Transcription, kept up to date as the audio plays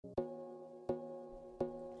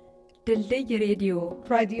دلدي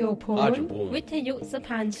راديو بول ويتيو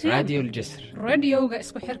سبحانشي راديو الجسر راديو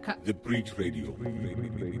اسكو حركة The Bridge Radio.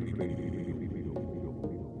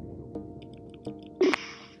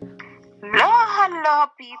 Hello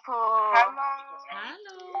people.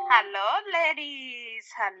 Hello ladies.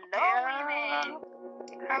 Hello women.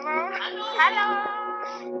 Hello,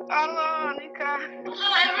 Anika. Hello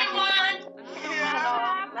everyone. Hello.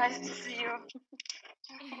 Nice to see you.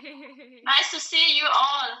 Nice to see you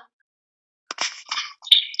all.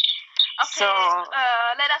 Okay,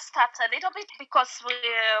 let us start a little bit because we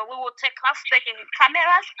will take off the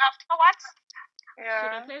cameras afterwards.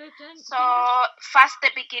 Yeah. So first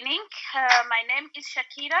the beginning. My name is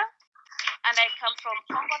Shakira, and I come from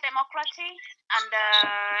Congo Democracy, and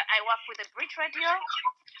I work with the Bridge Radio.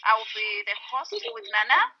 I will be the host with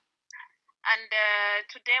Nana, and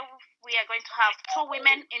today we are going to have two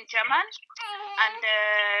women in German and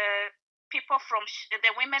people from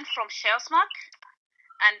the women from Shellsmark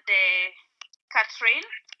and Catherine.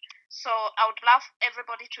 So I would love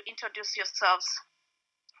everybody to introduce yourselves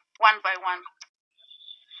one by one.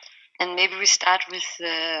 And maybe we start with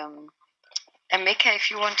Emeka, if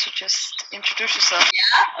you want to just introduce yourself.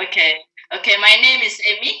 Yeah, okay. My name is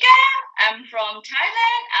Emeka. I'm from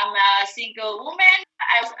Thailand. I'm a single woman.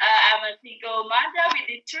 I'm a single mother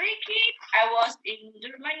with 3 kids. I was in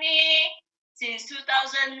Germany since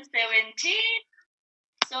 2017.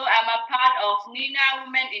 So I'm a part of Nina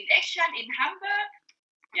Women in Action in Hamburg.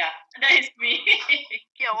 Yeah, that is me.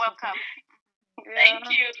 You're welcome. Thank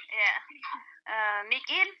you. Yeah.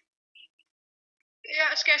 Nikin? Ja,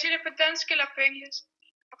 skal jeg sige det på dansk eller på engelsk?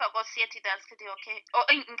 Du kan godt sige til dansk, det er okay. Og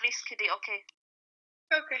engelsk, det er okay.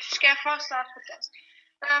 Okay, så skal jeg først starte på dansk.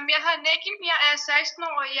 Jeg hedder Nekim, jeg er 16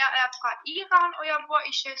 år, og jeg er fra Iran, og jeg bor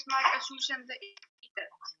i Shellsmark Asylcenter i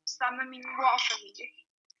Danmark, sammen med min mor og familie.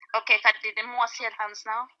 Okay, kan din mor sige hans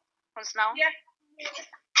navn? Ja.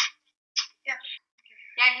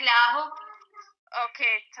 Jeg er glad.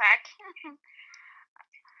 Okay, tak.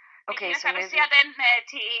 Okay, Nikin, so kan du maybe... sige den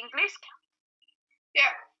til engelsk?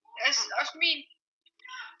 Yeah, as me.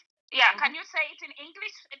 Yeah, can you say it in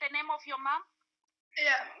English, the name of your mom?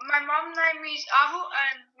 Yeah, my mom's name is Ahu,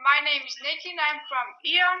 and my name is Nikin. I'm from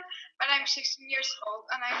Iran, but I'm 16 years old,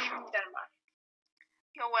 and I live in Denmark.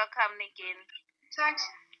 You're welcome, Nikin. Thanks.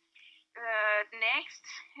 Next,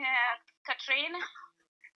 Katrine.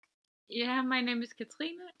 Yeah, my name is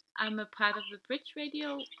Katrine. I'm a part of the Bridge Radio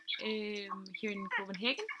here in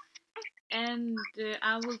Copenhagen, and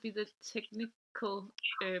I will be the technical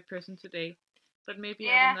person today. But maybe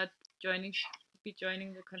I will not be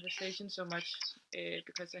joining the conversation so much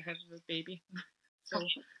because I have a baby. So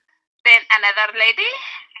Then another lady.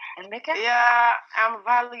 Emeka? Yeah, I'm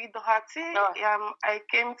Vali Dohati. I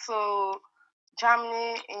came to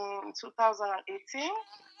Germany in 2018.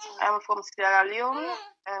 I'm from Sierra Leone,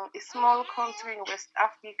 a small country in West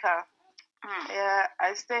Africa. Yeah,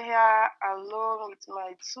 I stay here alone with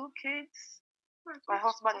my 2 kids. My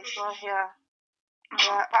husband is not here. We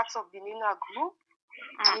are part of the Nina group,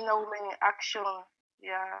 Nina Women in Action.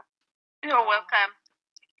 Yeah. You're welcome.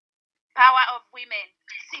 Power of women,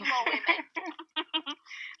 single women.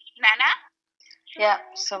 Nana? Yeah,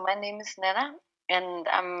 so my name is Nana, and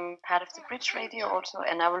I'm part of the Bridge Radio also,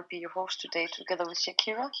 and I will be your host today together with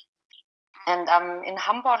Shakira. And I'm in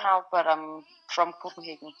Hamburg now, but I'm from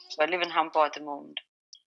Copenhagen, so I live in Hamburg at the moment.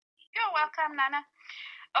 You're welcome, Nana.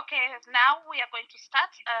 Okay, now we are going to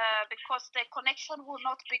start because the connection will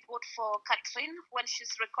not be good for Catherine when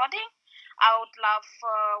she's recording. I would love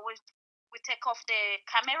we take off the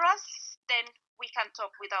cameras, then we can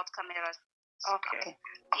talk without cameras. Okay.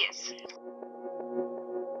 Yes.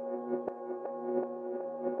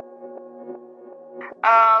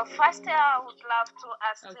 First, I would love to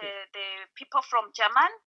ask the people from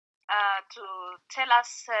German to tell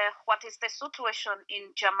us what is the situation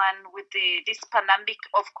in German with this pandemic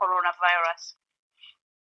of coronavirus.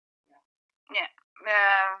 Yeah.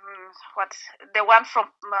 What the one from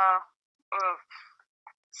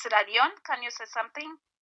Sierra Leone? Can you say something?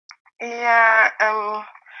 Yeah.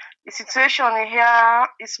 The situation here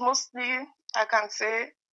is mostly, I can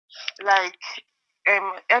say, like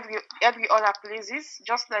every other places,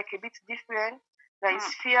 just like a bit different. There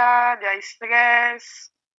is fear, there is stress.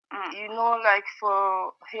 You know, like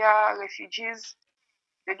for here refugees,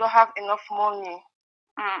 they don't have enough money.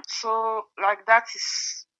 So like that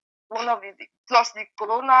is one of the plus the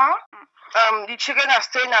corona. The children are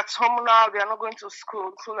staying at home now, they are not going to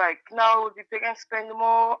school. So like now the parents spend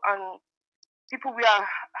more, and people we are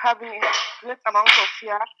having a great amount of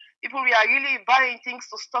fear. People we are really buying things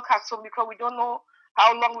to stock at home because we don't know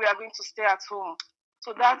how long we are going to stay at home.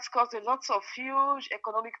 So that's caused a lot of huge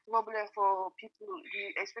economic problem for people,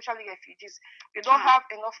 especially refugees. They don't have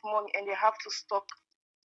enough money and they have to stock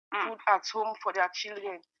food at home for their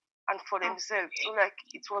children and for themselves. So like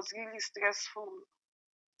it was really stressful.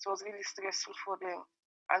 It was really stressful for them.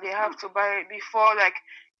 And they have to buy before, like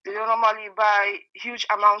they don't normally buy huge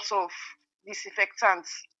amounts of disinfectants.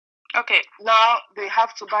 Okay. Now they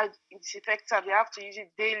have to buy disinfectant. They have to use it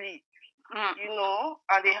daily,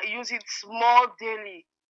 and they use it more daily.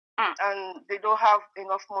 And they don't have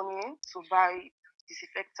enough money to buy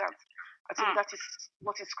disinfectant. I think that is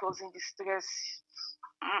what is causing the stress,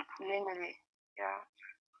 mainly. Yeah.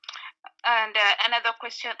 And another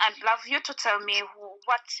question, I'd love you to tell me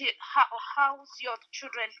how's your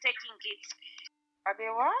children taking it? Are they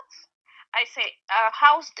what? I say,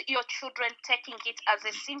 how's your children taking it as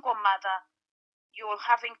a single mother? You're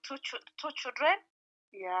having two children?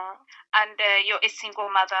 Yeah. And you're a single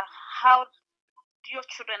mother. How your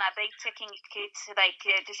children, are they taking it like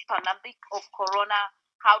this pandemic of corona?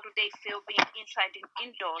 How do they feel being inside and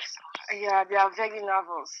indoors? Yeah, they are very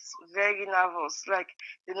nervous, very nervous. Like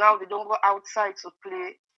now they don't go outside to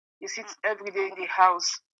play. They sit every day in the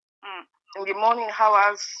house. In the morning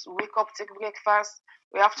hours, wake up, take breakfast.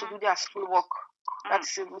 We have to do their schoolwork.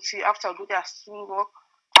 That's it. We see after do their schoolwork,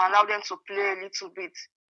 allow them to play a little bit.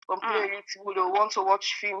 When play a little, they want to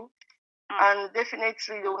watch film, and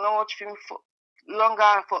definitely they will not watch film for a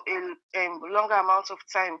longer amount of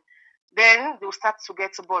time. Then they'll start to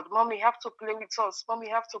get bored. Mommy, you have to play with us. Mommy,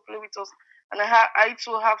 you have to play with us. And I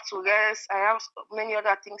too have to rest. I have many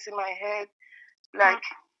other things in my head. Like,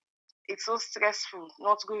 it's so stressful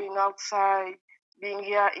not going outside, being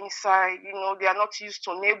here inside. They are not used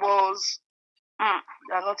to neighbors.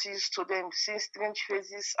 They are not used to them, seeing strange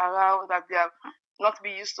faces around that they are not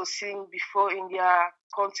be used to seeing before in their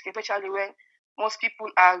country, especially when most people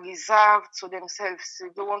are reserved to themselves. They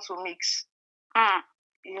don't want to mix.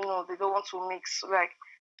 They don't want to mix. Like,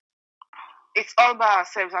 it's all by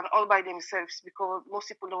ourselves and all by themselves because most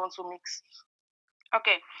people don't want to mix.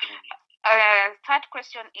 Okay. Third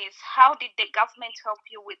question is, how did the government help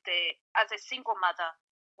you as a single mother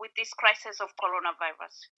with this crisis of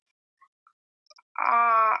coronavirus?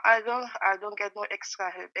 I don't get no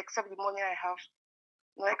extra help except the money I have.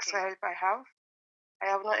 No extra help I have. I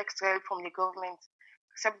have no extra help from the government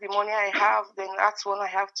except the money I have. Then that's one I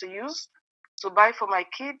have to use to buy for my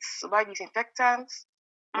kids, to buy disinfectants.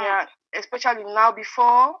 Yeah, especially now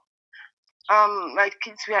before my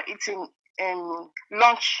kids were eating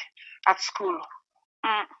lunch at school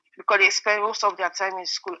because they spend most of their time in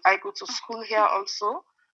school. I go to school here also,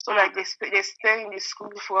 so like they stay in the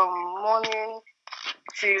school from morning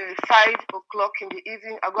till 5 o'clock in the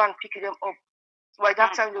evening. I go and pick them up. By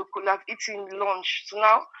that time, they could have eaten lunch. So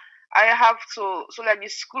now I have to. So like the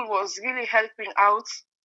school was really helping out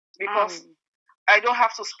because I don't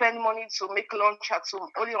have to spend money to make lunch at home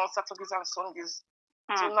only on Saturdays and Sundays.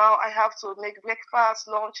 So now I have to make breakfast,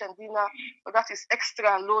 lunch, and dinner. But that is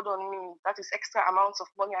extra load on me. That is extra amounts of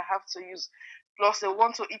money I have to use. Plus, they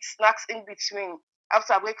want to eat snacks in between.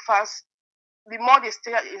 After breakfast, the more they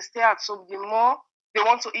stay at home, the more they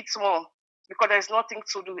want to eat more because there's nothing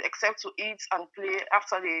to do except to eat and play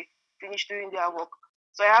after they finish doing their work.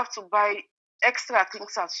 So I have to buy extra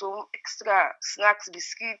things at home, extra snacks,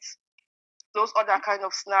 biscuits, those other kind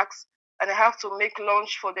of snacks. And I have to make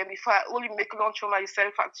lunch for them before I only make lunch for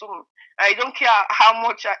myself at home. I don't care how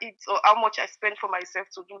much I eat or how much I spend for myself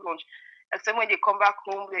to do lunch. Except when they come back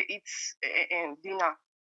home, they eat dinner.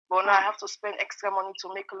 But now I have to spend extra money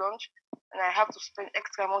to make lunch, and I have to spend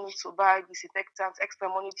extra money to buy disinfectants, extra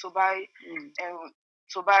money to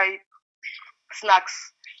buy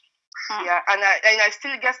snacks. Yeah, and I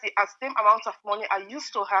still get the same amount of money I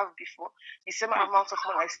used to have before. The same amount of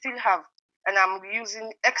money I still have, and I'm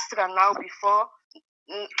using extra now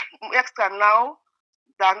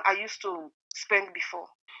than I used to spend before.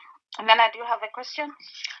 Nana, do you have a question?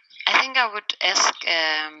 I think I would ask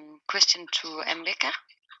a question to Emeka.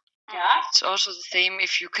 Yeah. It's also the same.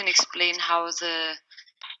 If you can explain how the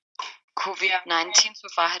COVID-19 so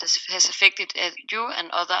far has affected you and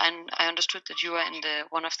other. And I understood that you are in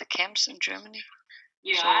one of the camps in Germany.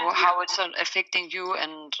 Yeah. So how it's affecting you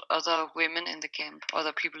and other women in the camp,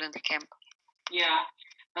 other people in the camp. Yeah.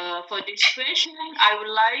 For this question, I would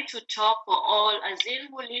like to talk for all asylum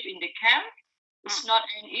who live in the camp. It's not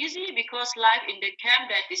easy because life in the camp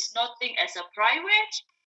that is nothing as a private.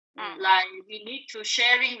 Like we need to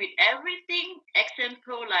sharing with everything.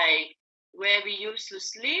 Example, like where we used to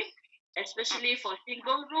sleep, especially for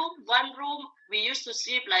single room. One room we used to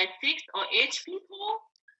sleep like 6 or 8 people.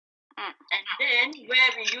 And then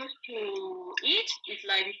where we used to eat is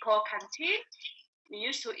like we call canteen. we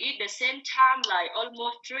used to eat the same time, like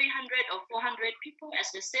almost 300 or 400 people at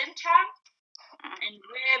the same time. And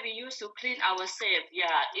where we used to clean ourselves,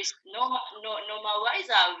 it's normal-wise,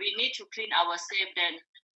 we need to clean ourselves, then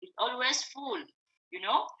it's always full, you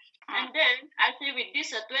know. And then I say with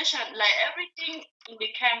this situation, like everything in the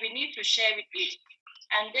camp, we need to share with it.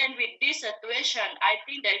 And then with this situation, I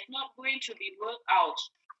think that it's not going to be worked out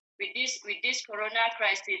with this corona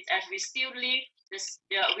crisis, as we still live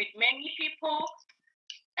with many people,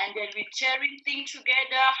 and then we're sharing things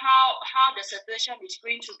together. How the situation is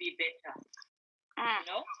going to be better, you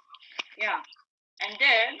know? Yeah. And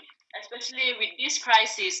then, especially with this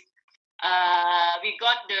crisis, we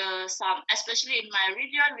got especially in my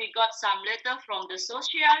region, we got some letter from the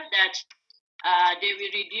social that they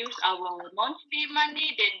will reduce our monthly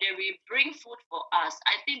money, then they will bring food for us.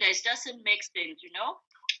 I think that doesn't make sense, you know.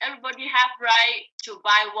 Everybody have right to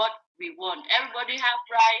buy what we want. Everybody have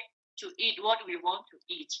right to eat what we want to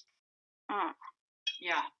eat.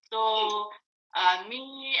 Yeah. So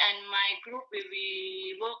me and my group,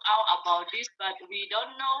 we work out about this, but we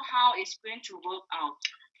don't know how it's going to work out.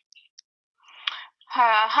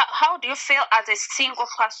 How do you feel as a single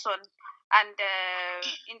person and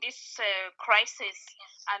in this crisis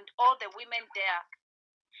and all the women there?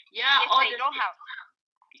 Yeah, all they don't have.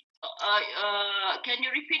 Can you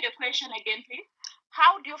repeat the question again, please?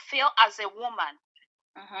 How do you feel as a woman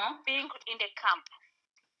being in the camp,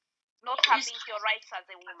 not having your rights as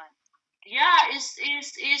a woman? Yeah, it's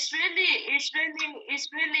really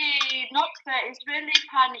not fair. It's really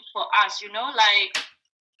panic for us, you know, like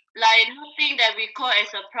nothing that we call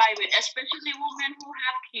as a private, especially women who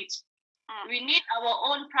have kids. We need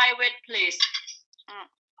our own private place.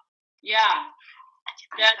 Yeah,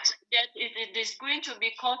 that it is going to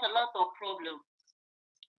be cause a lot of problem.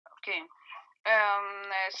 Okay.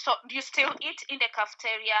 So do you still eat in the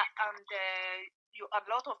cafeteria, and a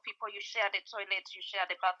lot of people, you share the toilets, you share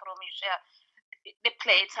the bathroom, you share the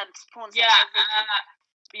plates and spoons? Yeah,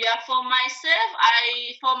 for myself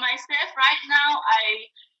right now,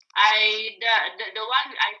 the one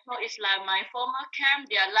I saw is like my former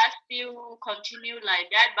camp. Their life still continue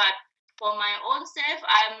like that, but for my own self,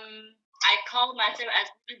 I call myself as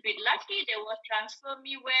a little bit lucky. They will transfer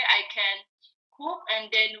me where I can cook,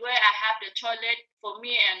 and then where I have the toilet for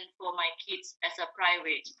me and for my kids as a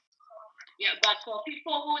private. Yeah, but for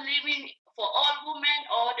people who living, for all women,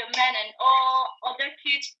 all the men, and all other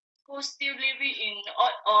kids who still living in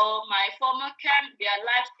or my former camp, their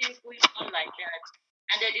life still going on like that,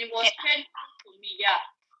 and then it was painful to me.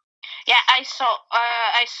 Yeah, I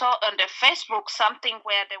saw on the Facebook something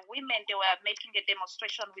where the women, they were making a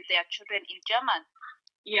demonstration with their children in German.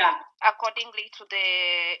 Yeah. Accordingly to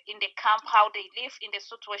in the camp, how they live in the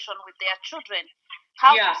situation with their children.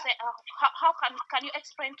 How you say? How can you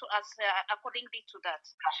explain to us accordingly to that?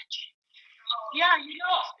 Yeah, you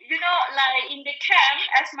know, like in the camp,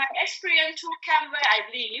 as my experience to camp where I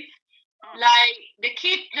live, like the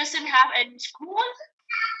kid doesn't have any school,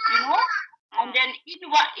 you know, and then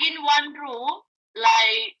in one room,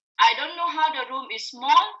 like I don't know how the room is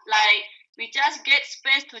small, like we just get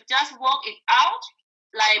space to just walk it out.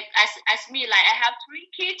 Like as me, like I have 3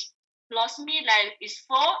 kids plus me, like is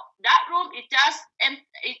 4. That room it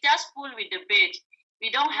just full with the bed.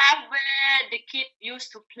 We don't have where the kid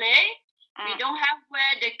used to play. We don't have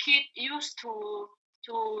where the kid used to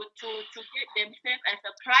get themselves as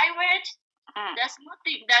a private. There's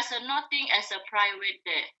nothing as a private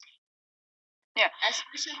there. Yeah.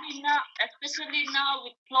 Especially now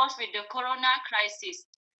with the corona crisis.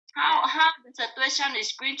 How the situation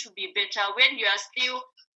is going to be better when you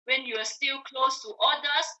are still close to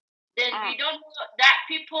others, then we don't know that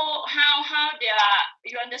people how they are.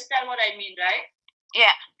 You understand what I mean, right?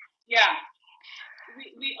 Yeah. Yeah.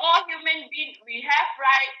 We all human beings, we have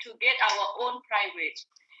right to get our own private.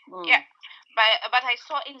 Yeah. But I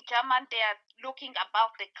saw in German they are looking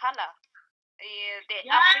about the color. The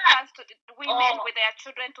Africans, women with their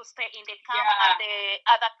children to stay in the camp, and the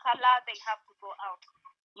other color they have to go out.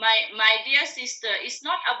 My dear sister, it's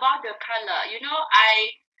not about the color. You know,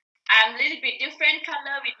 I'm a little bit different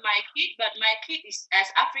color with my kid, but my kid is as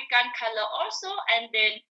African color also. And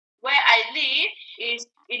then where I live is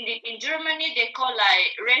in Germany, they call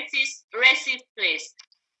like racist place.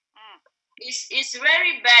 It's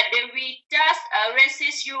very bad. They will just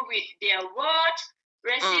racist you with their words,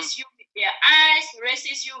 racist you with their eyes,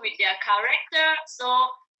 racist you with their character. So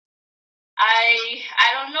I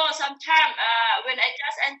don't know. Sometimes when I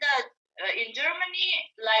just entered in Germany,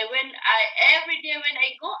 like every day when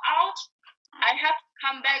I go out, I have to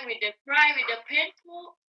come back with the cry, with the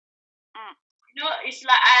painful. It's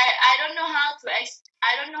like I don't know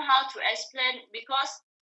how to explain, because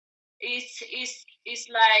it's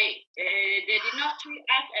like they did not treat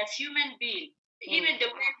us as human beings. Even the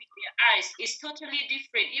way with their eyes is totally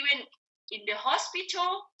different. Even in the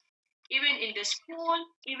hospital, even in the school,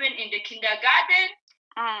 even in the kindergarten.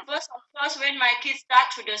 First, of course, when my kids start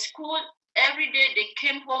to the school, every day they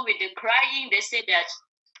came home with the crying. They said that,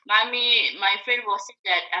 "Mommy, my friend was saying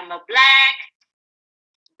that I'm a black.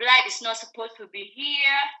 Black is not supposed to be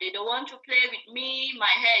here. They don't want to play with me.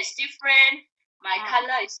 My hair is different. My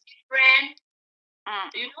color is different."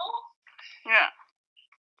 Yeah.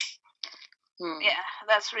 Yeah,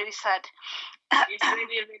 that's really sad. It's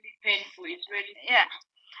really, really painful. It's really painful. Yeah.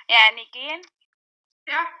 Yeah, and again.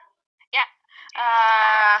 Yeah. Yeah.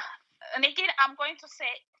 And again, I'm going to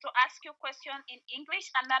ask you a question in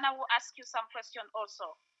English, and then I will ask you some question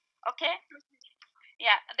also. Okay?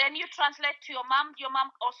 Yeah. Then you translate to your mom. Your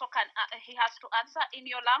mom also he has to answer in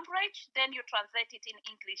your language. Then you translate it in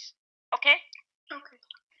English. Okay? Okay.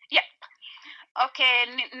 Yeah. Okay,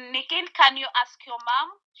 Nikin, can you ask your mom?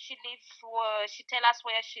 She tell us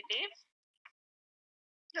where she lives.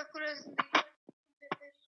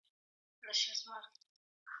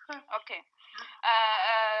 Okay.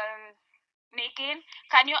 Nikin,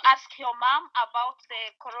 can you ask your mom about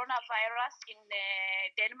the coronavirus in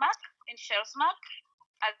Denmark, in Sjælsmark,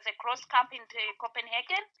 at the cross camp in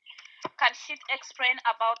Copenhagen? Can she explain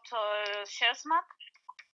about Sjælsmark?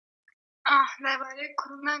 درباره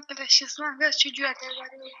کرونا که در شسمه چجوری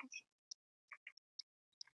درباره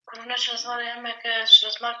کرونا شسمه همه که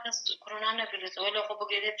شسمه کرونا نگرفت ولی خب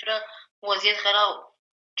بگیرید چرا وضعیت خراب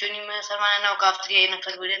چونی مثلا من نو کافتری این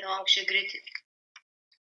نفر بودید و همش گریت.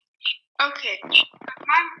 Okay.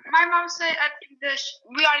 My mom said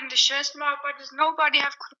we are in the Shesmark, but there's nobody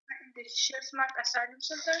have corona in the Shesmark asylum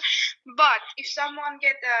center. But if someone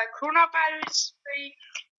get coronavirus,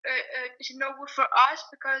 it's no good for us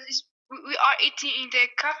because we are eating in the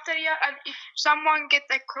cafeteria, and if someone get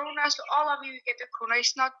the corona, so all of you get the corona.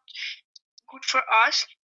 It's not good for us.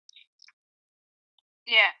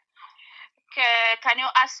 Yeah. Can you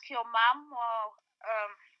ask your mom?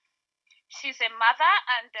 She's a mother,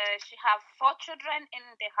 and she have 4 children in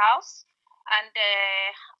the house. And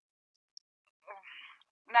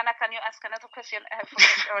Nana, can you ask another question? I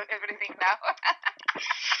forgot everything now.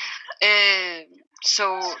 So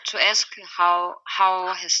to ask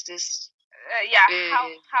how has this?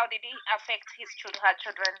 How did it affect her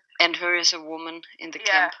children? And her as a woman in the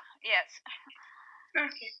camp. Yes.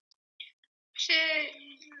 Okay.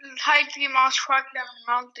 هایدی ماش فرقی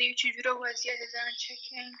من دیگه چجوری وضعیت زن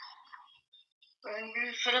چکین.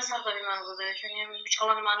 فرصة طبعا ما نقدر شنو مش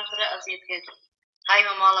خلنا ما نقدر أزيد كده. هاي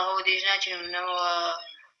ما ماله هو ديجنا كنا نو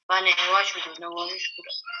ما نهواش بدو نو مش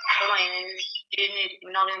كده. كمان يعني جيني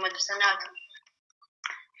من أول مدرسة ناك.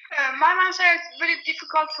 My mom said it's very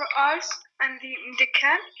difficult for us and the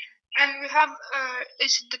camp, and we have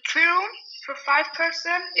it's the 3 room for 5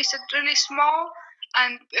 person. It's really small,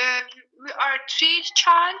 and we are 3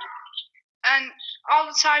 child, and all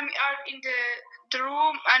the time we are in the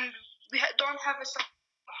room, and we don't have a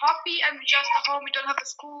hobby, and we just at home. We don't have a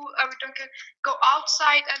school, and we don't go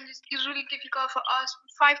outside, and it's really difficult for us.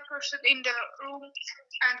 5 person in the room,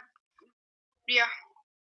 and yeah.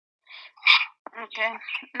 Okay,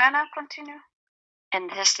 Nana, continue. And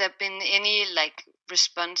has there been any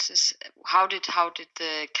responses? How did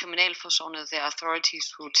the kriminalforsorgen, the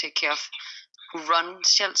authorities who take care of, who run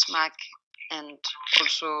Sjælsmark, and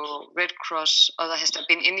also Red Cross, has there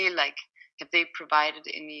been any have they provided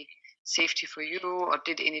any safety for you, or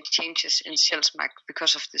did any changes in Sjælsmark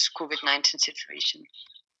because of this COVID-19 situation?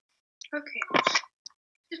 Okay.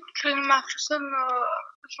 المفروض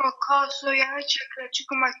فوکاس و یه چکره چی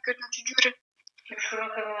کمک کردن چجوره؟ شروع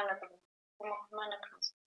کردن ما نکنم.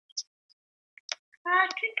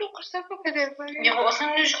 تو قصه بده ولی. یا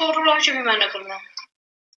اصلا نیش کارو لاچه بی من نکنم.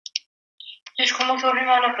 نیش کمک کاری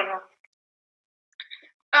من نکنم.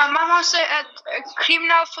 Mama said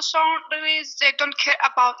criminal for some reason they don't care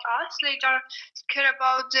about us, they don't care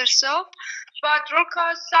about themselves. But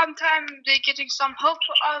because sometimes they're getting some help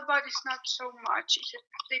for us, but it's not so much.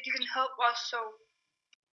 They didn't help us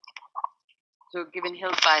So given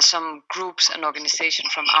help by some groups and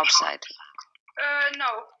organizations from outside?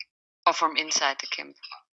 No. Or from inside the camp?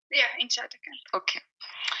 Yeah, inside the camp. Okay.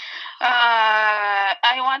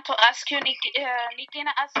 I want to ask you,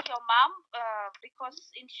 Nikina, ask your mom, because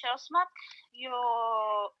in Sjælsmark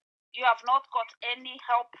you have not got any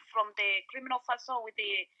help from the criminal facility with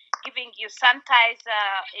the giving you sanitizer,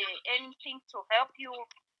 anything to help you.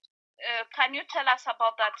 Can you tell us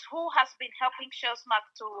about that? Who has been helping Sjælsmark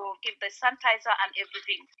to give the sanitizer and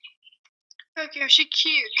everything? क्योंकि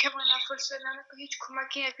कि केवल फुलसना कहीं कुमा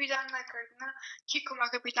के अभिदान ना करना कि कुमा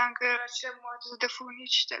के अभिदान कर अच्छा मौजूद दफूनी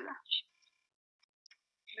चला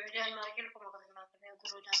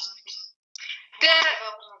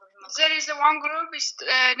there is one group. Its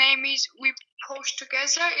name is We Post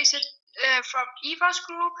Together. Is it from Eva's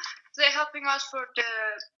group? They're helping us for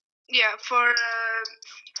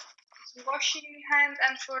washing hands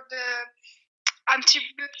and for the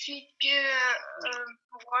antibiotic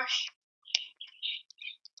wash.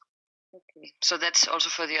 Okay. So that's also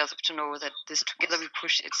for the others to know that this Together We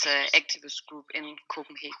Push, it's an activist group in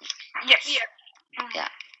Copenhagen. Yes. Yeah.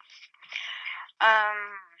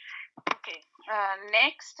 Okay.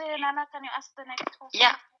 Next, Nana, can you ask the next question?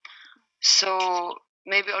 Yeah. So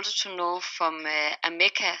maybe also to know from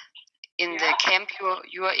Ameka in the camp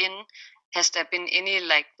you are in, has there been any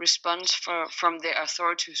response from the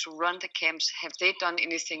authorities who run the camps? Have they done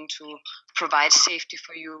anything to provide safety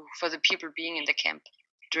for the people being in the camp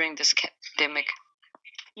during this pandemic?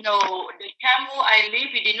 No, the camp where I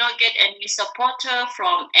live, we did not get any supporter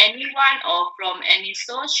from anyone or from any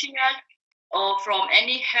social or from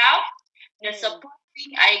any help. The support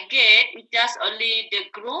thing I get is just only the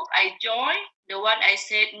group I joined, the one I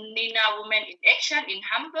said, Nina Women in Action in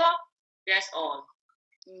Hamburg. That's all.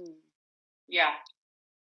 Yeah.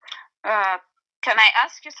 Can I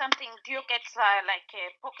ask you something? Do you get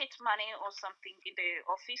pocket money or something in the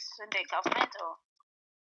office, in the government, or?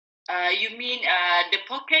 You mean the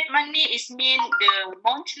pocket money is mean the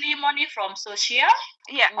monthly money from social?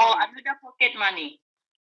 Yeah. Or another pocket money?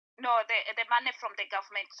 No, the money from the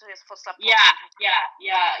government for support.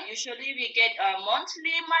 Yeah. Usually we get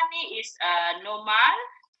monthly money is normal,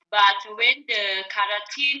 but when the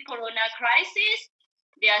quarantine corona crisis,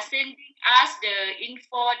 they are sending us the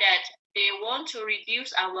info that they want to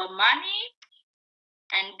reduce our money,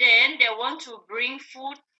 and then they want to bring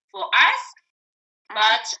food for us.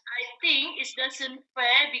 But I think it doesn't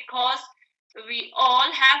fair because we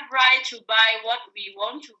all have right to buy what we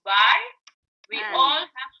want to buy. We all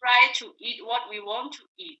have right to eat what we want to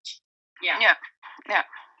eat. Yeah.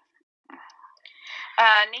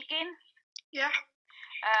 Nikin? Yeah.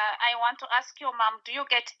 I want to ask your mom, do you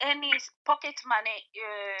get any pocket money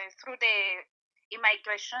through the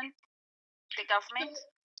immigration, the government?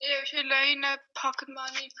 Yeah, pocket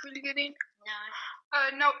money getting.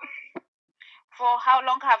 No. For how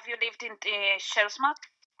long have you lived in Sjælsmark?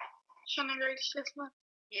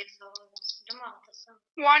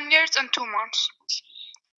 1 year and 2 months.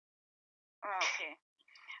 Okay.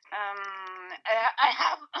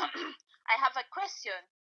 I have a question,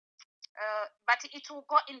 but it will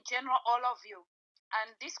go in general, all of you.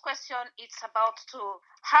 And this question is about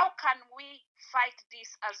how can we fight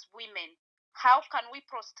this as women? How can we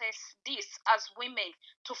process this as women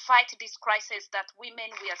to fight this crisis that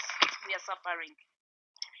women we are suffering?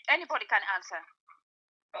 Anybody can answer.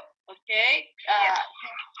 Okay.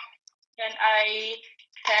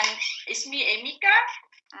 It's me, Emika.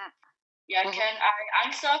 Yeah. Can I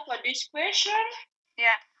answer for this question?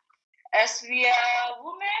 Yeah. As we are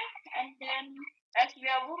women, and then as we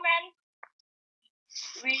are women,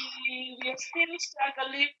 we are still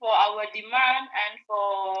struggling for our demand and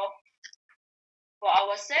for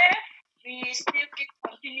ourselves. We still keep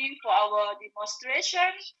continuing for our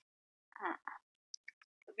demonstration.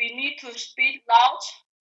 We need to speak loud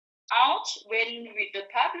out when with the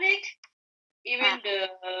public. Even the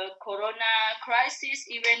corona crisis,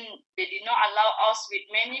 even they did not allow us with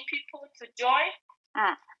many people to join.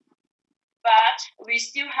 But we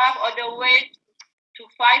still have other ways to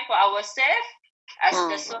fight for ourselves as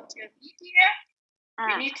the social media.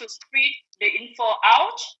 We need to spread the info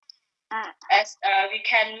out as we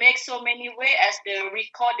can make so many ways as the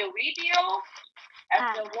record the video,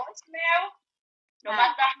 as the voicemail. No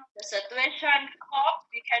matter how the situation comes,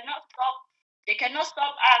 they cannot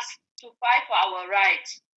stop us to fight for our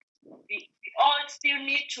rights. We all still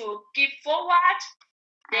need to keep forward.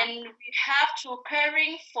 Then we have to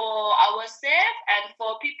caring for ourselves and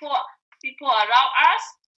for people around us.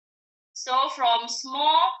 So from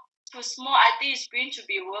small to small, I think it's going to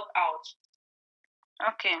be worked out.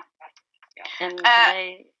 Okay. Yeah. And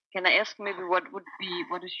can I ask maybe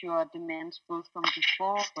what is your demands both from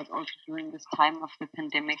before but also during this time of the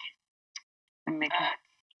pandemic?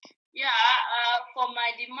 For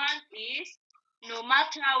my demand is no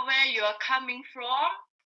matter where you are coming from,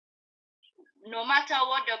 no matter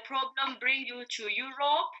what the problem bring you to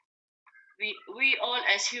Europe, we all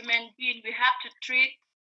as human beings we have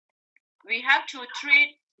to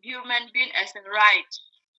treat human being as a right,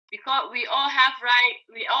 because we all have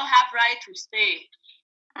right to stay.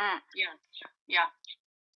 Yeah.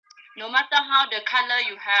 No matter how the color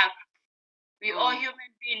you have, We all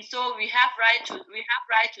human beings, so we have right to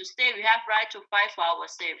stay. We have right to fight for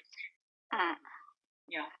ourselves.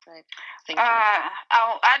 Yeah. Right. Thank you.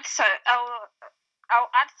 I'll add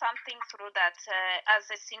something through that. As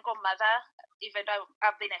a single mother, even though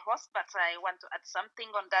I've been a host, but I want to add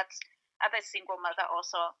something on that. As a single mother,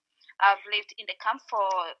 also, I've lived in the camp for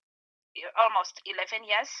almost 11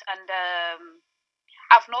 years, and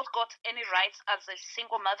I've not got any rights as a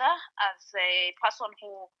single mother, as a person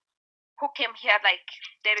who came here. Like,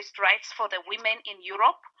 there is rights for the women in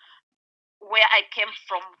Europe, where I came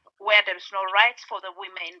from, where there is no rights for the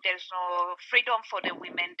women, there's no freedom for the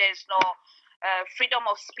women, there's no freedom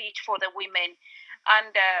of speech for the women.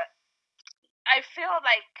 And I feel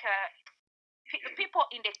like people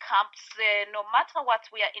in the camps, no matter what,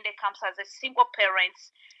 we are in the camps as a single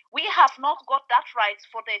parents, we have not got that rights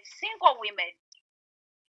for the single women.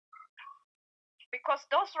 Because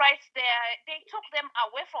those rights, they took them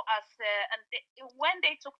away from us. And when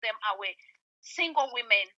they took them away, single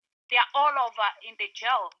women, they are all over in the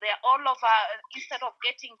jail. They are all over. Instead of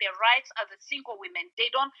getting their rights as a single women,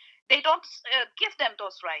 they don't give them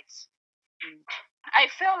those rights.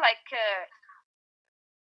 I feel like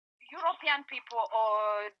European people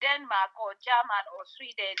or Denmark or German or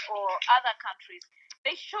Sweden or other countries,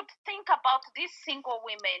 they should think about these single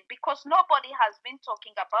women, because nobody has been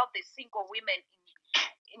talking about the single women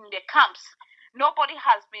in the camps. Nobody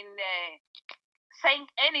has been saying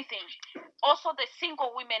anything. Also, the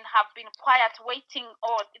single women have been quiet, waiting,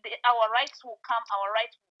 our rights will come, our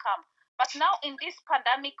rights will come. But now in this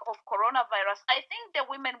pandemic of coronavirus, I think the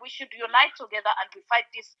women, we should unite together and we fight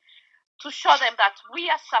this to show them that we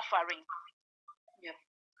are suffering.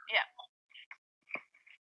 Yeah.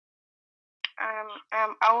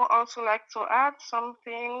 I would also like to add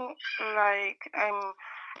something, like I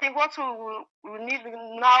think what we need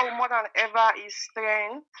now more than ever is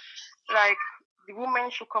strength. Like, the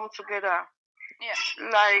women should come together. Yeah.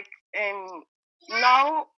 Like,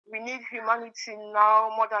 now we need humanity now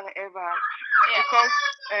more than ever. Yeah. Because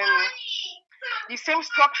the same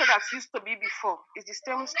structure that used to be before is the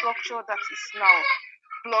same structure that is now.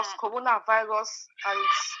 Plus coronavirus and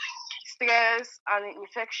stress and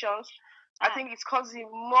infections, I think it's causing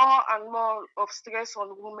more and more of stress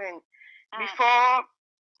on women. Before,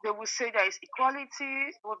 they will say there is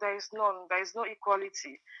equality, but there is none. There is no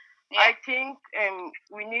equality. Yeah. I think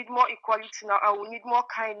we need more equality now, and we need more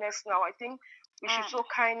kindness now. I think we should show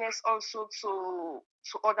kindness also to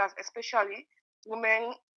others, especially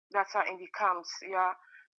women that are in the camps. Yeah.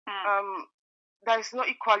 There is no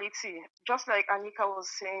equality. Just like Anika was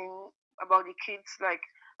saying about the kids, like,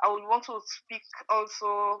 I would want to speak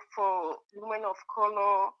also for women of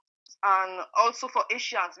color and also for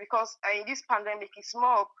Asians, because in this pandemic, it's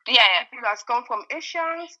more people that come from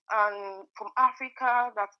Asians and from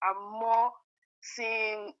Africa that are more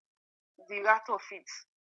seeing the wrath of it.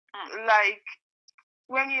 Like,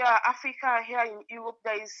 when you are Africa here in Europe,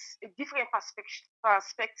 there is a different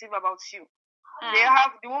perspective about you. They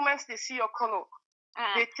have, the moments they see your color,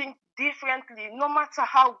 they think differently, no matter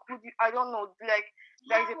how good you, I don't know, like,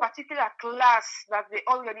 there is a particular class that they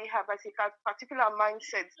already have, like a particular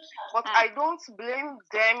mindset. But I don't blame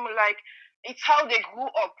them, like, it's how they grew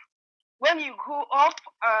up. When you grew up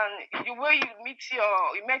and the way you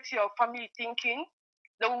met your family thinking,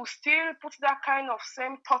 they will still put that kind of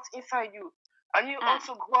same thought inside you. And you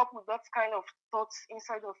also grew up with that kind of thoughts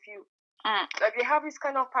inside of you. Like, they have this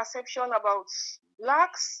kind of perception about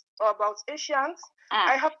blacks or about Asians.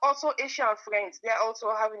 I have also Asian friends. They are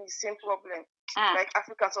also having the same problem, like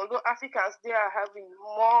Africans. Although Africans, they are having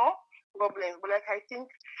more problems. But, like, I think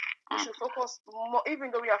we should focus more,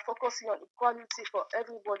 even though we are focusing on equality for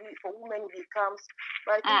everybody, for women in the camps,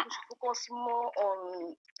 but I think we should focus more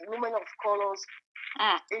on women of colors,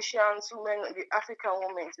 Asians, women, the African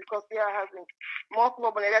women, because they are having more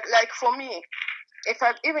problems. Like for me,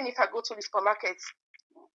 even if I go to the supermarket,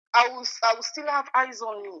 I will still have eyes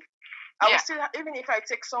on me. I will still, even if I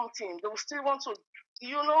take something, they will still want to,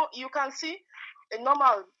 you can see a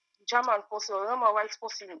normal German person or a normal white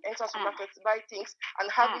person enter supermarket to buy things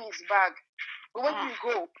and having his bag. But when you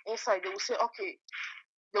go inside, they will say, okay,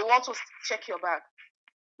 they want to check your bag.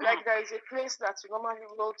 Like, there is a place that you normally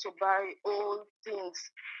go to buy old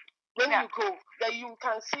things. When you go, that you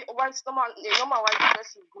can see a normal white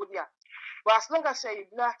person go there. But as long as you're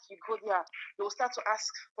black, you go there, they will start to ask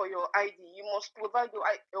for your ID. You must provide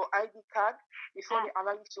your ID card before they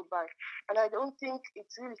allow you to buy. And I don't think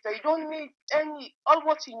it's really fair. You don't need all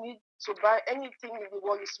what you need to buy anything in the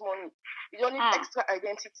world is money. You don't need extra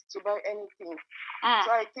identity to buy anything. So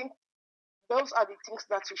I think those are the things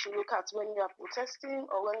that we should look at when we are protesting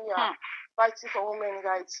or when we are fighting for women's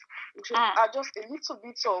rights. We should add just a little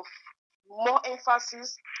bit of more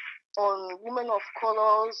emphasis on women of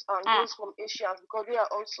colors and those from Asians, because they are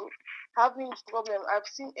also having this problem. I've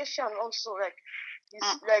seen Asian also, like this,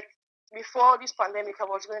 like before this pandemic, I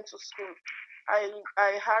was going to school.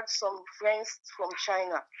 I had some friends from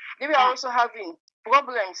China. They were also having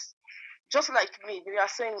problems, just like me. They were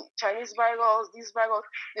saying Chinese virus, this virus.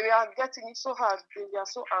 They were getting it so hard. They were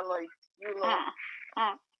so annoyed, you know.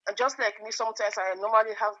 And just like me, sometimes I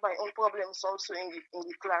normally have my own problems also in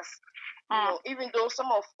the class. You know, even though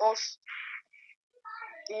some of us,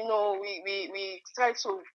 you know, we try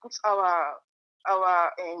to put our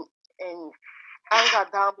anger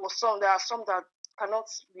down, but there are some that cannot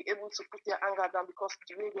be able to put their anger down because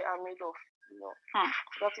the way they are made of, you know.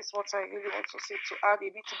 That is what I really want to say, to add a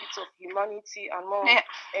little bit of humanity and more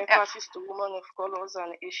emphasis to women of colors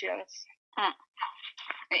and Asians.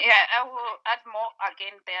 Yeah, I will add more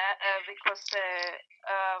again there because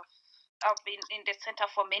I've been in the center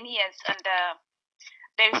for many years, and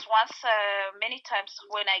there is once many times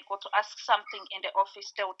when I go to ask something in the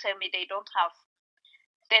office, they will tell me they don't have.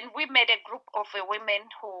 Then we made a group of women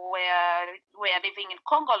who were living in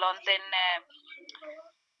Congolon. Then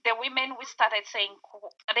the women, we started saying,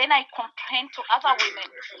 then I complained to other women,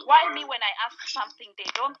 why me when I ask something they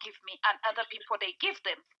don't give me, and other people they give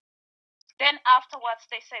them. Then afterwards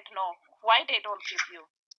they said, no, why they don't give you?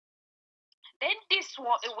 Then these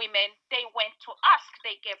women, they went to ask,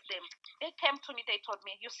 they gave them. They came to me, they told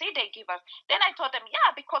me, you see, they give us. Then I told them,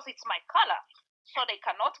 yeah, because it's my color, so they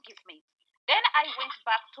cannot give me. Then I went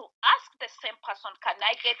back to ask the same person, can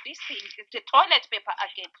I get this thing, the toilet paper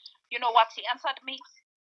again? You know what he answered me?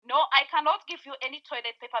 No, I cannot give you any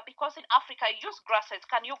toilet paper because in Africa you use grasses.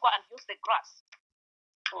 Can you go and use the grass?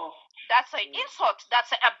 Oh, that's an insult. That's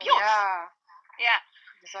an abuse. Yeah.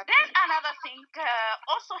 Exactly. Then another thing,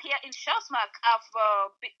 also here in Shellsmark, I've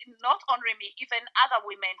not only me, even other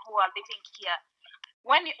women who are living here.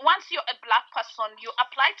 Once you're a black person, you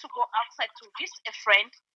apply to go outside to visit a friend.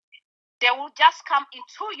 They will just come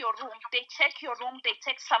into your room. They check your room. They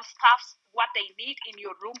take some stuff, what they need in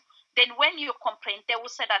your room. Then when you complain, they will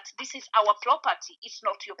say that this is our property. It's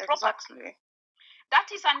not your property. That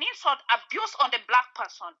is an insult, abuse on the black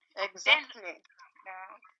person. Exactly.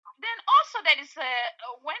 Then also there is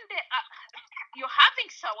when you're having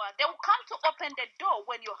shower, they will come to open the door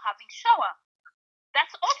when you're having shower.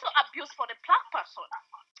 That's also abuse for the black person.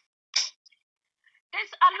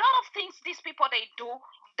 There's a lot of things these people they do.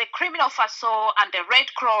 The criminal FASO and the Red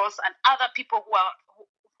Cross and other people who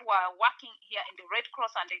are working here in the Red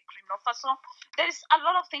Cross and the criminal FASO, there's a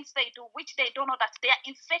lot of things they do which they don't know that they are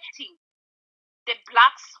infecting the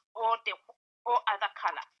blacks or other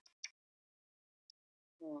color.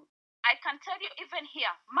 I can tell you even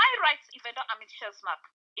here, my rights, even though I'm in Shellsmark,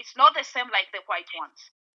 it's not the same like the white ones.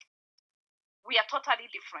 We are totally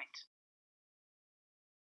different.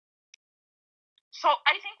 So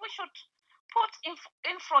I think we should put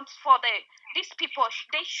in front for these people,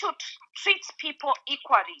 they should treat people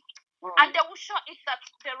equally. And they will show it that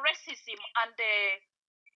the racism and the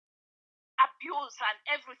abuse and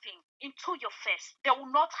everything into your face. They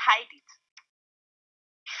will not hide it.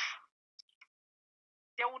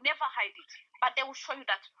 They will never hide it. But they will show you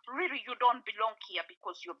that really you don't belong here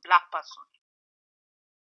because you're a black person.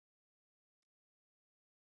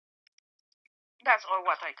 That's all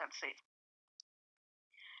what I can say.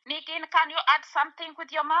 Nigin, can you add something with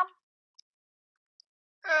your mom?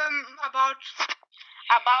 About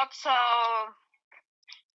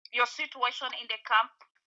your situation in the camp,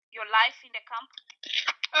 your life in the camp.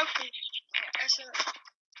 Okay.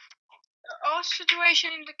 Our situation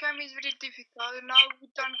in the camp is very difficult. Now we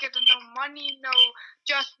don't get no money. No,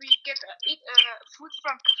 just we get food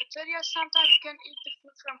from cafeteria. Sometimes we can eat the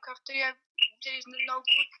food from cafeteria. There is no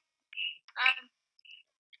good. And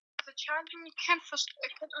as a child, we can't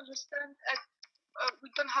understand that we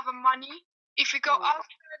don't have a money. If we go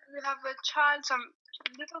outside, we have a child, some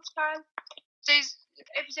little child.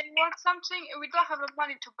 If they want something, we don't have the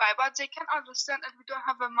money to buy, but they can understand that we don't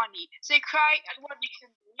have the money. They cry, and what we can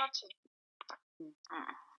do, nothing.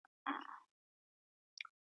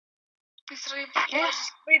 It's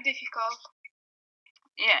very difficult.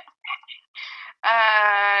 Yeah.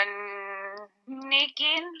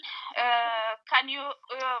 Nigin, can you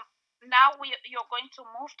now you're going to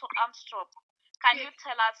move to Armstrong? Can you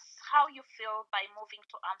tell us how you feel by moving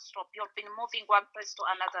to Armstrong? You've been moving one place to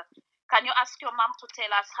another. Can you ask your mom to tell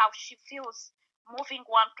us how she feels moving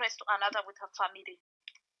one place to another with her family?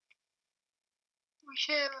 We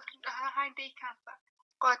share a high day camp.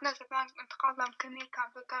 قواتنا كان انتقالنا ممكن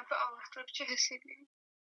كان في أول تربية هسيلي.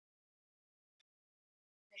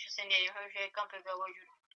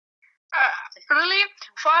 Really,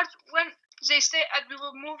 first when they say we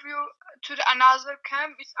will move you to another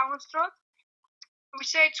camp, it's Amstrad. We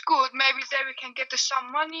say it's good, maybe there we can get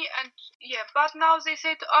some money and yeah. But now they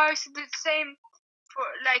say to us the same for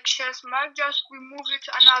like Shell's Mark, just we move you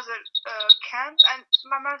to another camp, and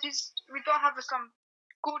my mom is we don't have some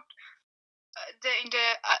good in the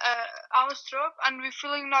Amstrad, and we're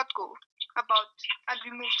feeling not good about and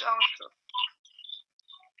we moved to Amstrad.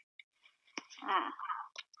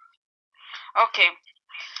 Okay.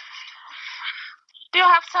 Do you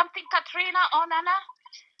have something, Katrina or Nana?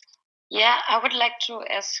 Yeah, I would like to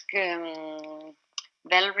ask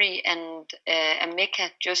Valerie and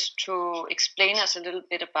Amika just to explain us a little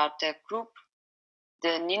bit about their group,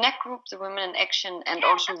 the Nina group, the Women in Action, and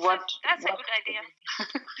also that's a good idea.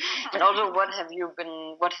 and also what have you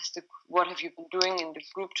been doing in the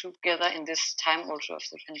group together in this time also of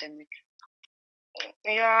the pandemic?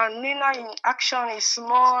 Yeah, Nina in Action is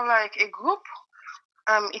more like a group.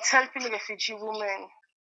 It's helping refugee women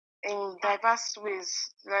in diverse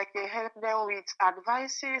ways. Like they help them with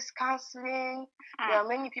advices, counseling. There are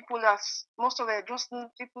many people that most of them just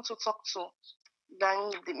need people to talk to.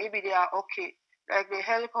 Then maybe they are okay. Like they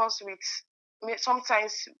help us with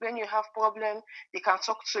sometimes when you have problem, they can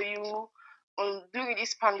talk to you. During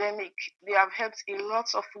this pandemic, they have helped a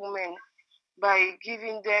lot of women by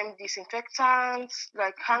giving them disinfectants,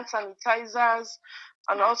 like hand sanitizers,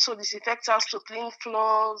 and also disinfectants to clean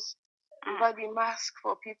floors, providing masks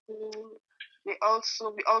for people. We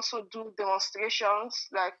also do demonstrations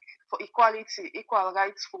like for equality, equal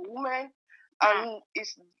rights for women, and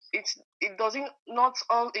it does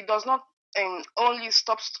not only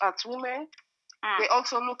stops at women. They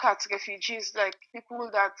also look at refugees, like people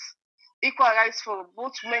that equal rights for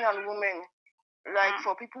both men and women. Like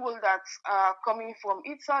for people that are coming from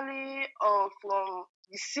Italy or from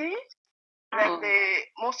the sea, like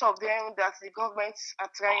most of them that the governments are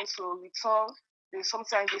trying to return.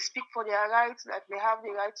 Sometimes they speak for their rights, like they have the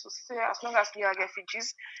right to stay as long as they are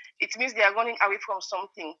refugees. It means they are running away from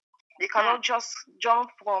something. They cannot just jump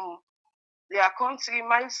from their country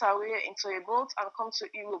miles away into a boat and come to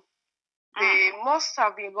Europe. They must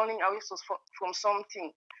have been running away from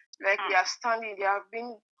something. Like they are standing, they have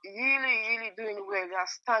been really, really doing well. They are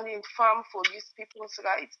standing firm for these people's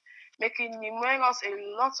rights, making numerous a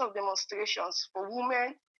lot of demonstrations for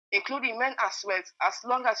women, including men as well, as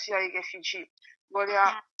long as you are a refugee. But they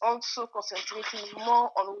are also concentrating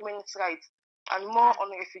more on women's rights and more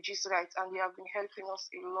on refugees' rights, and they have been helping us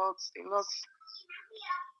a lot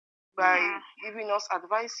by giving us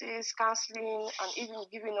advices, counseling, and even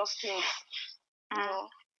giving us things. You know,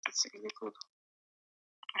 it's really good.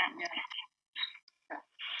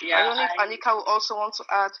 Yeah, I don't know if Anika will also want to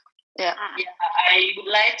add. Yeah, I would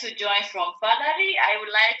like to join from Valerie. I would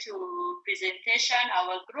like to presentation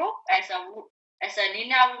our group as a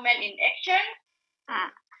Nina Women in Action.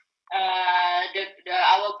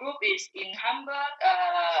 Our group is in Hamburg.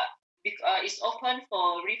 It's open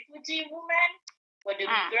for refugee women, for the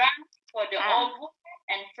migrants, for the old women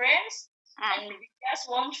and friends. And we just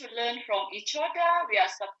want to learn from each other. We are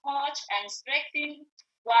support and strengthening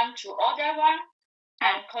one to other one,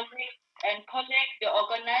 and collect the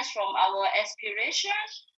organize from our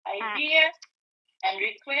aspirations, ideas, and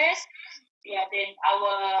requests. Yeah, then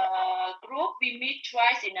our group we meet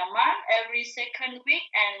twice in a month, every second week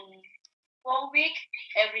and 4 week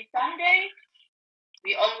every Sunday.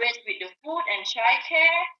 We always with the food and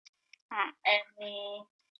childcare, and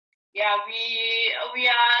yeah, we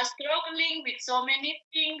are struggling with so many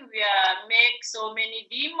things. We are make so many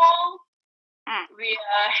demos. We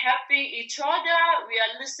are helping each other. We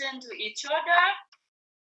are listening to each other.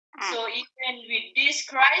 So even with this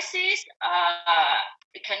crisis,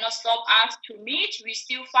 it cannot stop us to meet. We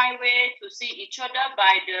still find way to see each other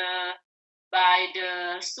by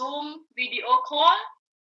the Zoom video call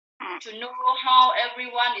to know how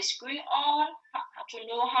everyone is going on, to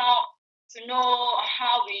know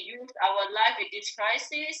how we use our life in this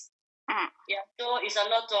crisis. Yeah, so it's a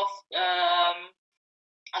lot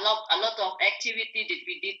of activity that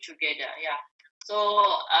we did together. Yeah. So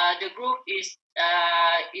the group is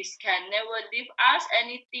can never leave us.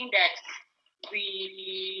 Anything that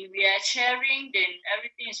we are sharing, then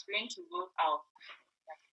everything is going to work out.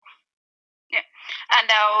 Yeah, and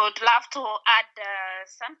I would love to add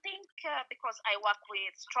something because I work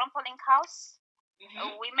with Trampoline House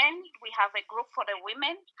women. We have a group for the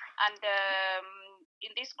women, and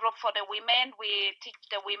in this group for the women, we teach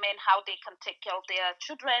the women how they can take care of their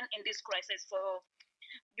children in this crisis. So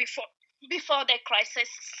before the crisis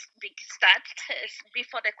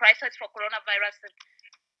before the crisis for coronavirus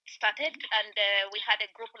started, and we had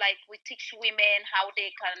a group like we teach women how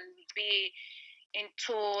they can be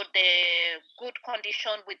into the good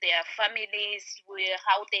condition with their families,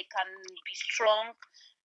 how they can be strong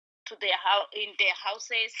to in their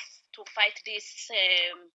houses to fight this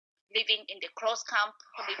living in the cross camp,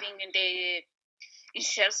 living in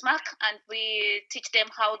Shellsmark, and we teach them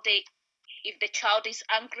how they, if the child is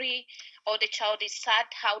angry or the child is sad,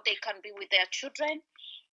 how they can be with their children.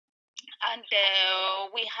 And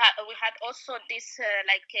we had also this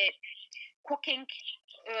cooking,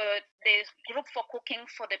 the group for cooking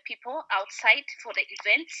for the people outside for the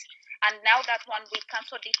events. And now that one we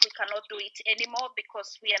canceled it, we cannot do it anymore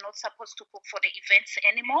because we are not supposed to cook for the events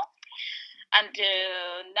anymore. And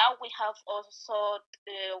now we have also,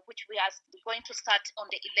 which we are going to start on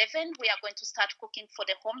the 11th, we are going to start cooking for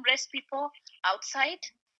the homeless people outside.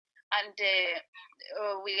 And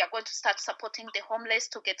we are going to start supporting the homeless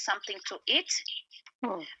to get something to eat.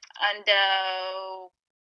 And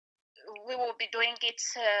we will be doing it,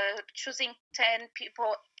 choosing 10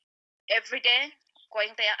 people every day,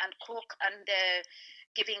 going there and cook and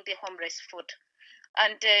giving the homeless food.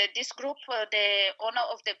 And this group, the owner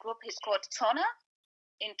of the group is called Tona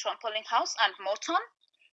in Trampoline House and Morton.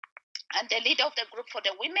 And the leader of the group for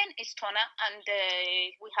the women is Tona. And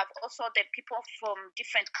we have also the people from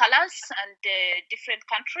different colors and different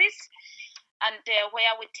countries. And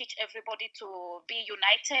where we teach everybody to be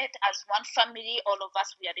united as one family. All of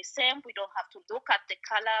us, we are the same. We don't have to look at the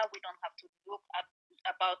color. We don't have to look at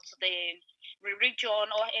about the religion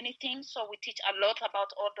or anything. So we teach a lot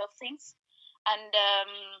about all those things. And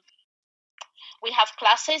we have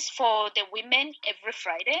classes for the women every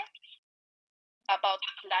Friday about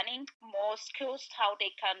planning more skills, how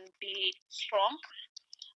they can be strong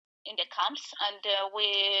in the camps. And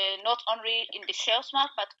we're not only in the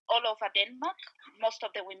Shellsmark, but all over Denmark. Most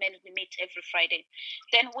of the women we meet every Friday.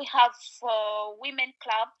 Then we have women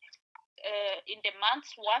club in the month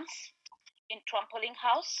once in Trampoline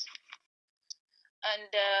House.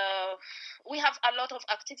 And we have a lot of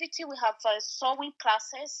activity. We have sewing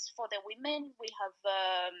classes for the women. We have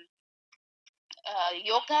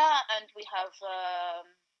yoga, and we have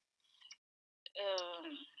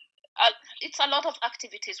it's a lot of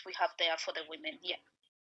activities we have there for the women. Yeah,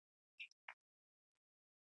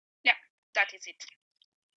 that is it.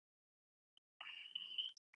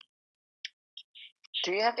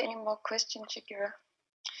 Do you have any more questions, Shakira?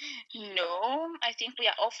 No, I think we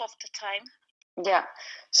are off of the time. Yeah,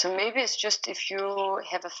 so maybe it's just if you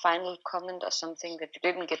have a final comment or something that you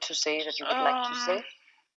didn't get to say that you would like to say.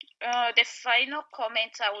 The final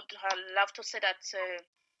comment, I would love to say that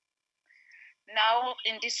now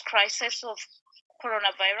in this crisis of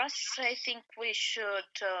coronavirus, I think we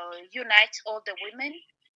should unite all the women,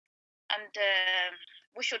 and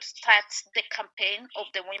we should start the campaign of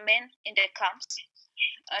the women in the camps,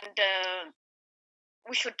 and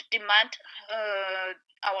we should demand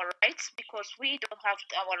our rights, because we don't have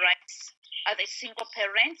our rights as a single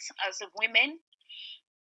parents, as a women.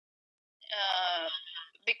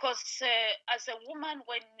 Because as a woman,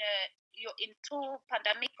 when you're into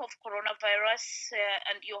pandemic of coronavirus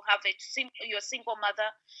and you have you're a single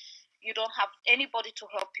mother, you don't have anybody to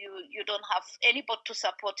help you, you don't have anybody to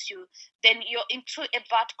support you, then you're into a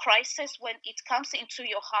bad crisis. When it comes into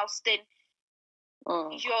your house, then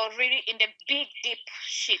you're really in the big deep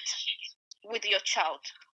shit with your child,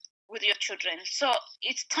 with your children. So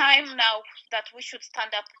it's time now that we should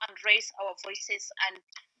stand up and raise our voices and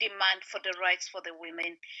demand for the rights for the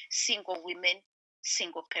women,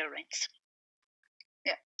 single parents.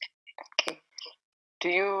 Yeah. Okay. Do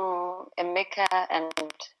you, Emeka and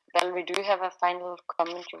Valerie, do you have a final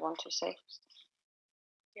comment you want to say?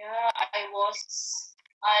 Yeah, I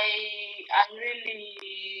really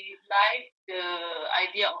like the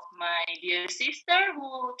idea of my dear sister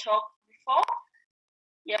who talked before.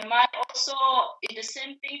 Yeah, mine also is the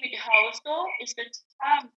same thing with her also. It's the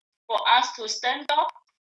time for us to stand up,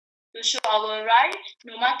 to show our right,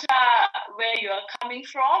 no matter where you are coming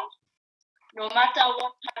from, no matter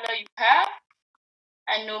what color you have,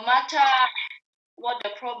 and no matter what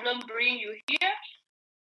the problem bring you here.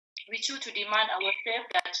 We choose to demand ourselves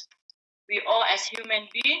that we all as human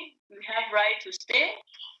beings, we have right to stay,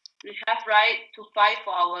 we have right to fight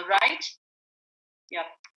for our right. Yeah.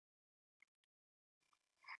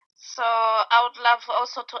 So I would love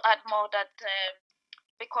also to add more that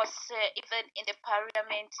because even in the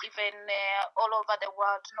parliament, even all over the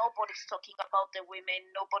world, nobody's talking about the women.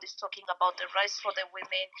 Nobody's talking about the rights for the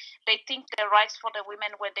women. They think the rights for the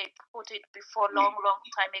women, when they put it before long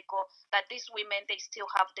time ago, that these women, they still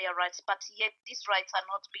have their rights, but yet these rights are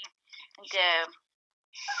not being,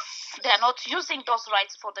 they are not using those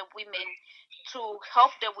rights for the women to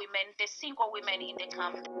help the women, the single women in the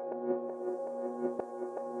camp.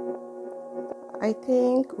 I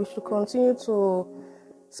think we should continue to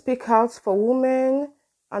speak out for women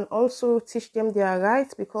and also teach them their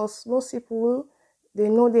rights, because most people, they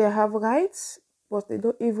know they have rights, but they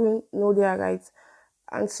don't even know their rights.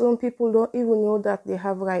 And some people don't even know that they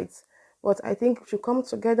have rights. But I think we should come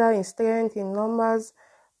together in strength, in numbers,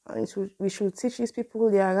 and we should teach these people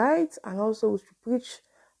their rights, and also we should preach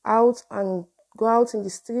out and go out in the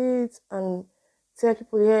streets and tell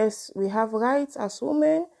people, yes, we have rights as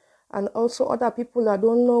women, and also other people that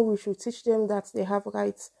don't know, we should teach them that they have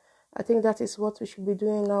rights. I think that is what we should be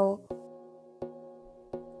doing now.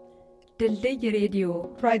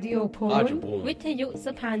 Radio Pol وتهيؤ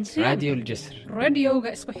سبحان راديو الجسر راديو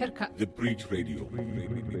اسكو حركة The Bridge Radio.